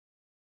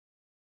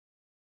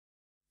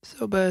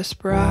So burst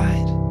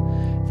bright,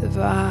 the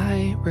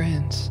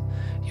vibrance,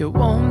 your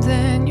warmth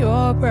and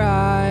your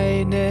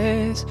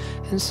brightness,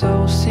 and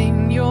so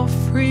sing your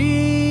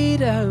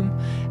freedom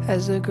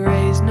as a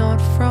grace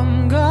not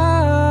from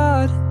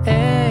God.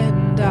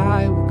 And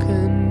I will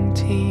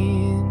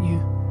continue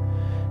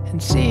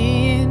and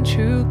see in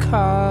true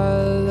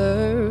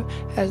color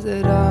as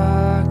the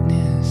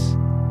darkness,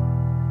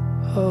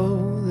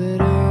 oh the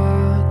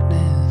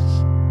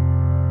darkness,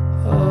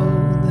 oh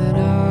the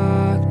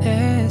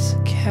darkness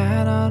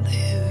cannot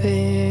live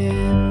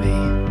in me.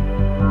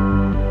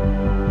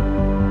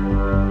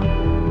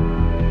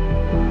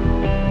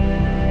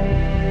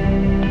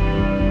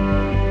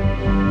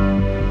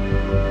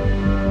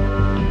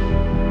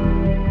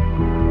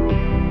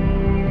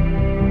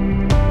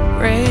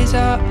 Raise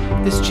up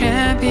this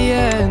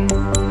champion,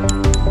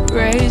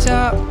 raise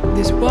up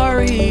this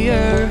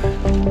warrior,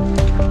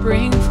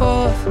 bring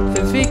forth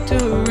the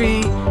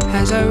victory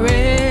as I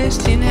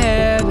rest in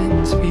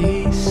heaven's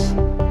peace.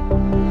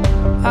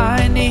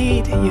 I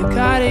need your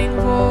guiding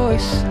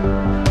voice,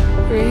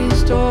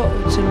 restore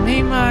to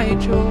me my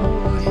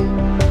joy,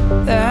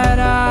 that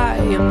I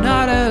am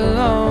not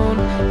alone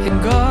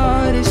and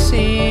God is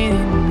seen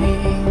in me.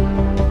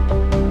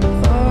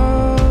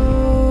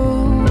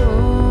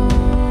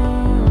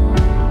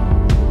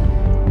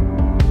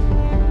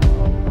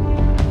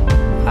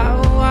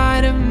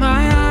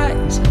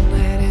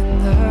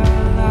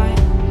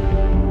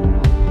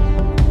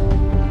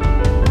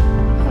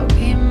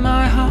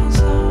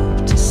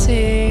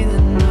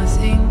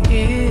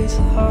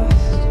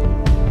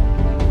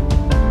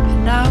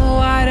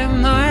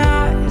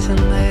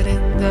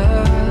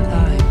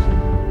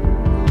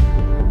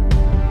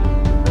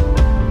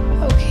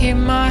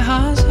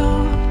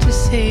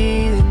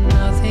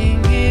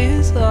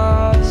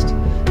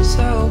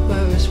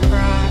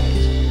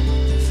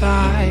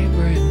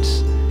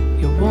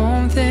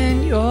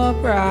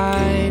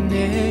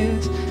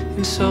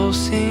 So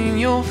sing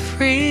your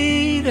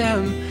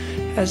freedom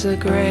as a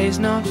grace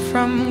not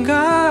from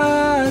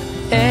God,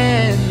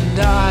 and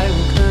I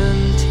will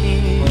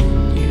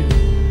continue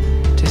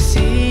to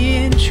see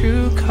in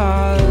true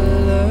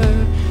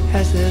color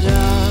as the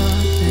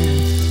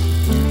darkness,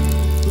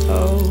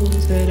 oh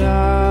the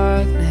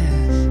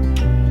darkness,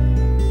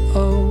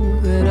 oh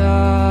the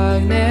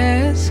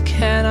darkness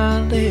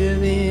cannot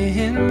live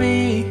in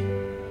me.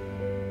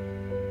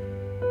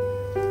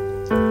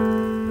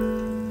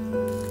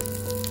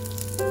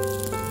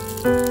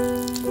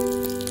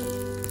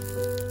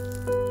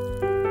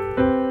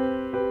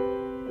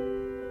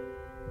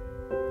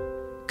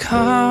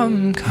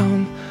 Come,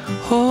 come,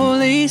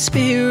 Holy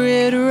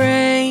Spirit,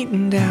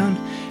 rain down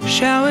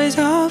showers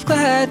of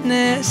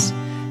gladness,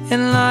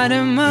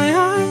 enlighten my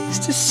eyes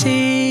to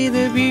see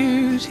the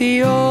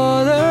beauty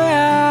all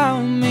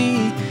around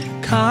me.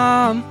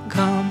 Come,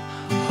 come,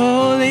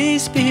 Holy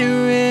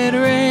Spirit,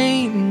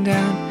 rain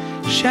down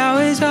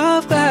showers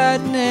of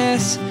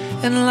gladness,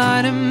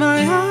 enlighten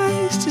my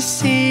eyes to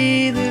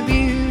see the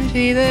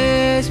beauty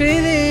that's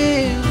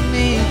within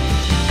me.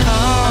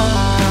 Come,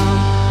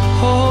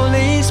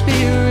 Holy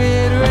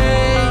Spirit,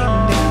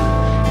 rain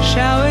down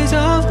showers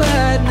of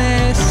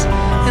gladness,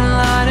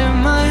 enlighten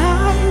my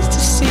eyes to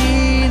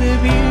see the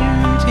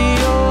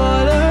beauty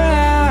all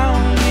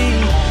around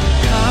me.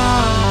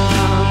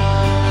 Come,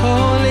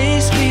 Holy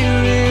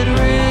Spirit,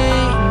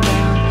 rain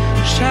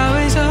down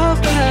showers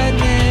of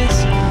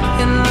gladness,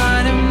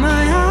 enlighten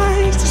my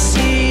eyes to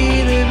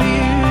see the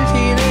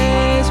beauty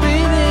that's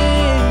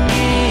within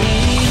me.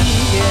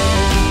 Yeah.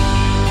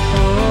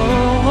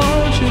 Oh,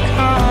 won't you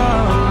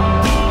come?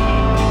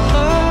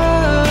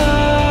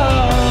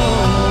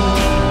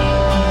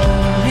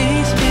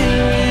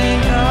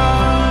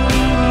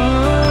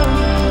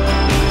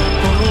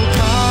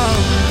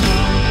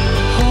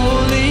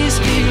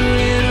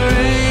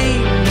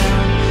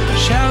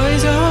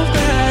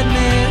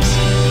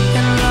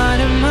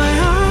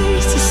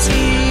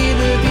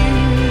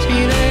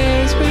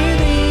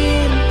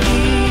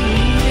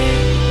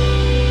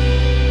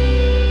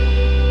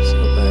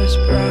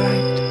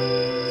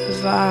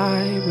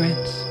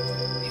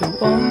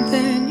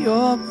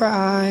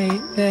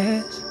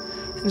 Brightness,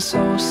 and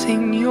so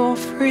sing your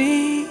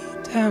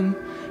freedom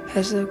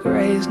as a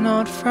grace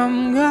not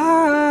from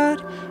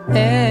God,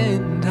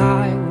 and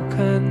I will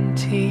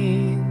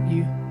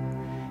continue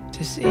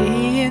to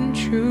see in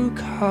true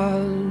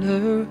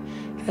color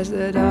as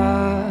the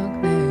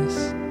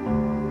darkness,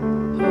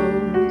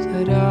 oh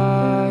the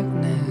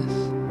darkness,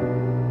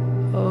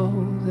 oh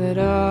the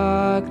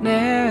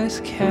darkness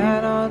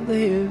cannot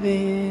live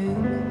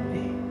in me.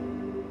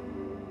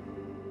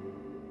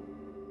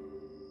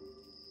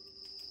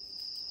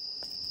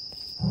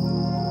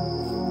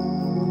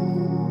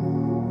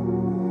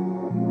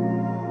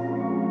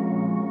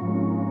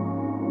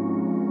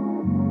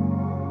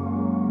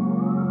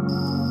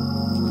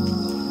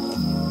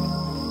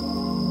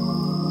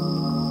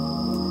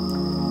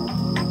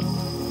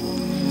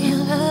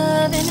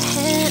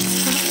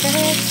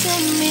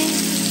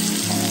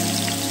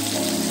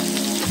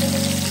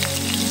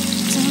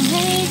 To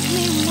make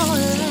me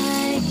more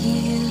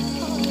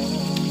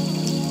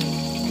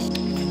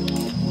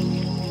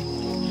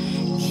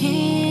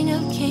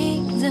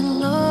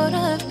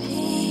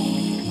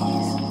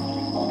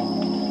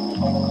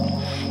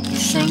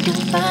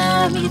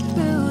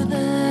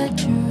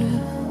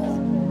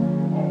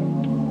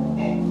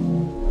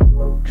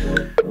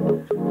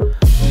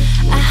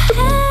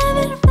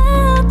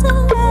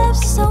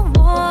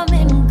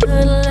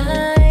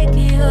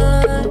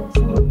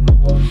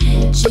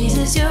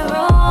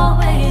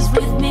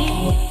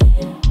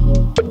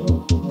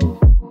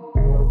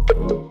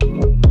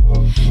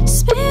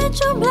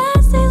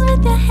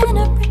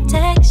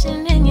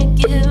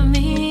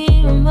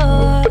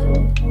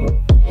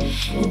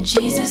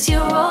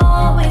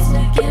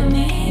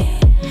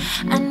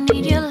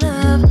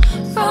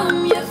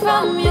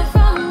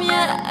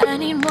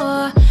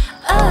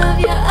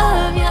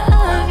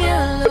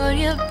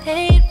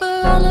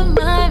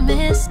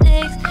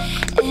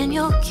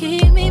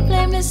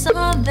famous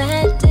on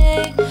that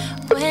day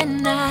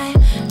when I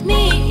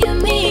meet you,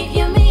 meet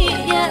you,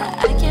 meet you.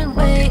 I can't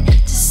wait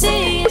to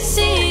see you,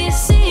 see you,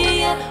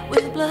 see you.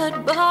 With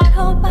blood bought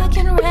hope I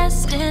can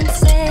rest and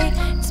say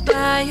it's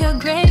by your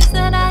grace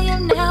that I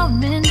have now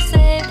been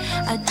saved.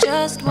 I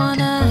just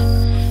wanna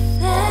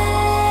thank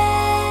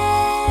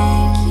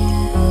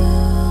you.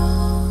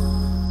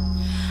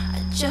 I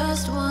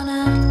just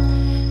wanna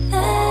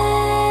thank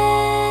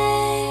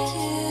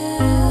you.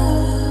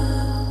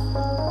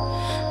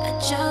 I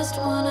just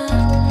wanna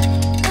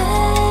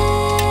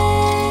thank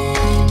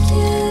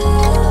you.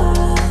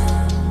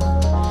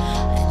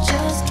 I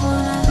just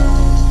wanna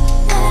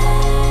thank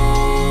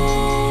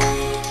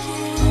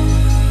you.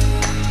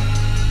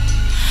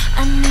 I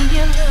need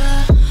your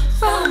love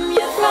from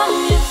you, from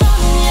you,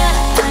 from you.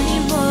 I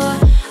need more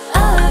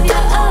of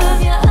you, of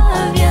you,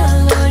 of you.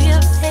 Lord, you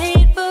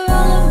paid for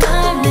all of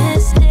my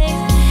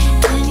mistakes,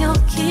 and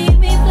you'll keep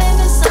me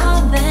blameless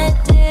on that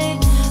day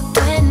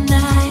when I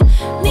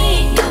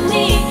meet you,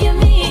 meet you,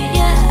 meet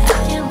you. I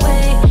can't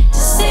wait to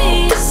see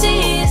you,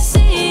 see you,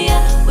 see you.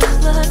 With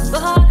blood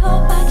bought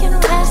hope I can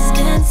rest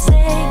and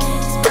say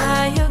it's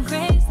by your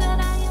grace that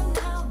I have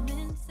now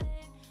been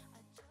saved.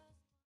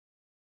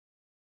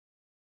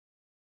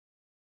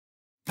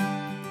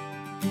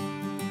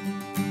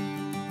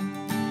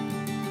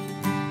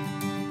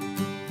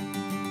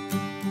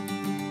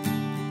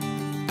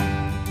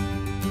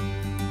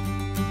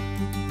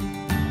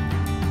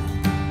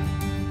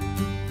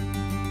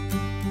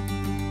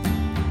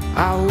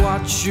 I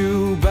watch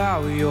you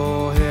bow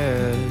your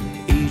head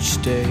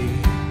each day.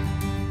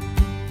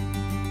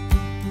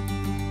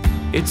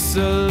 It's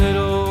the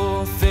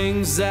little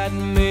things that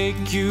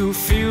make you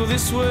feel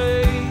this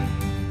way.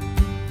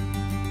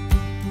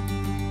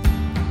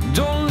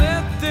 Don't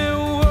let their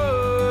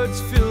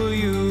words fill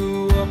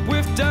you up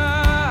with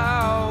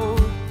doubt.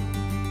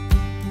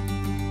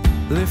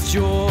 Lift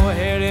your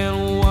head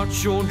and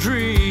watch your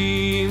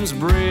dreams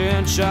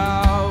branch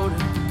out.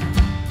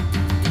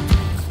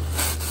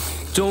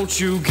 Don't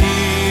you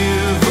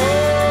give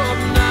up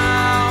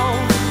now.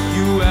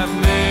 You have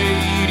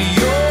made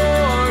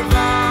your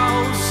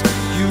vows.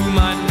 You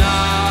might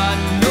not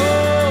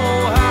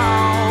know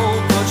how,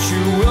 but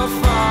you will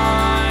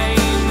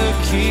find the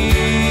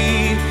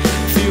key.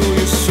 Feel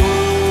your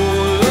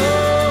soul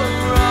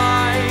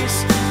arise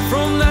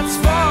from that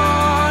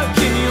spark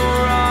in your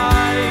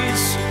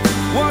eyes.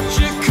 Watch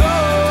it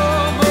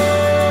come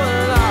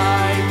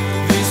alive.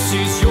 This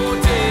is your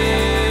destiny.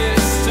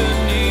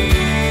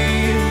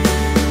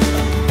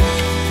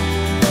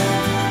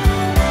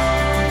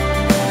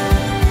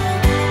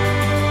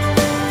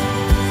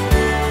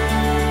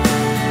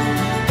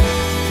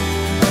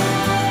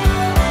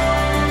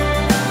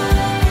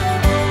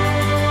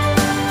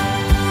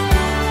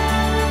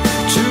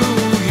 To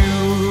you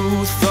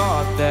who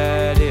thought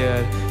that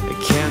it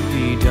can't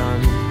be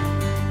done,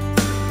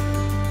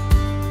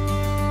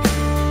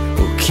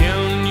 well,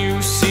 can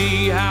you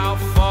see how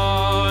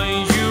far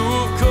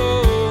you've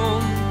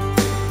come?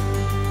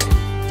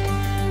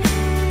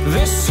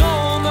 There's so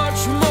much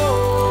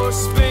more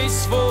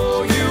space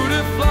for you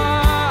to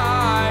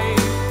fly.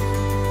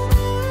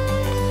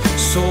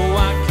 So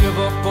I give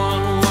up on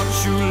what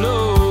you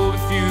love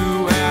if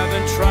you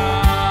haven't tried.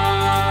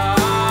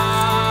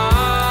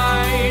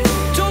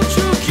 Don't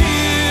you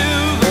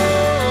give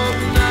up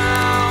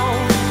now.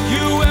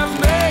 You have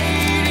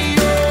made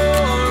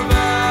your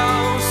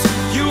vows.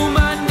 You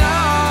might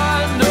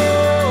not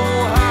know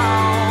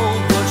how,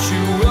 but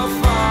you will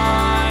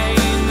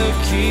find the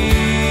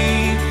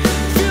key.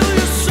 Feel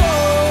your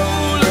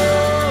soul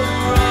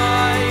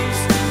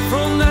arise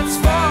from that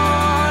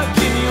spark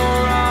in your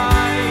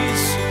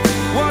eyes.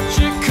 Watch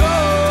it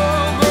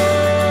come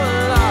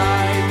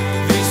alive.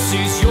 This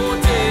is your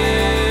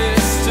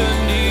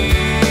destiny.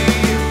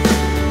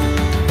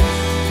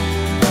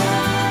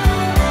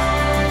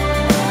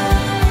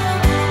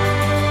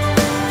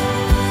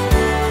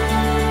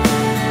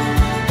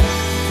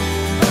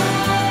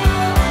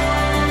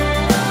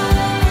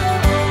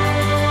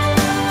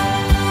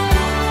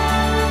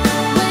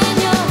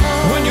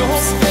 When your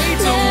hope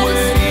fades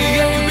away and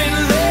you've been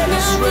led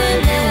astray,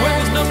 when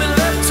there's nothing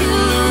left to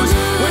lose,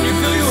 when you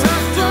feel you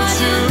have to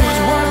choose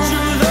what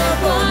you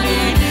love or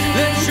need,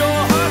 let your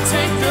heart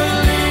take the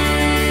lead.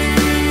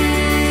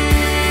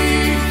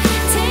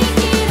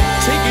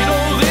 Take it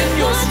all in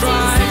your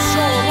stride,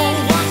 show 'em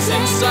what's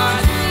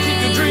inside. Keep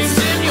your dreams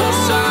in your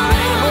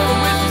sight, hold 'em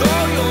with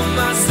all your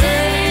might.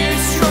 Stay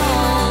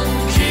strong,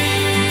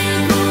 keep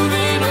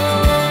moving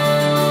on.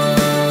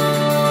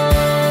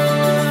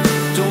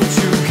 Don't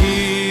you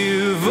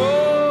give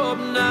up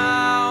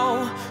now.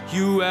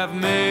 You have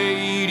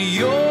made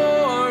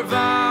your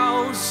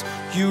vows.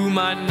 You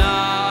might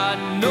not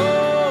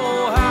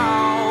know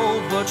how,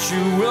 but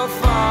you will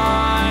find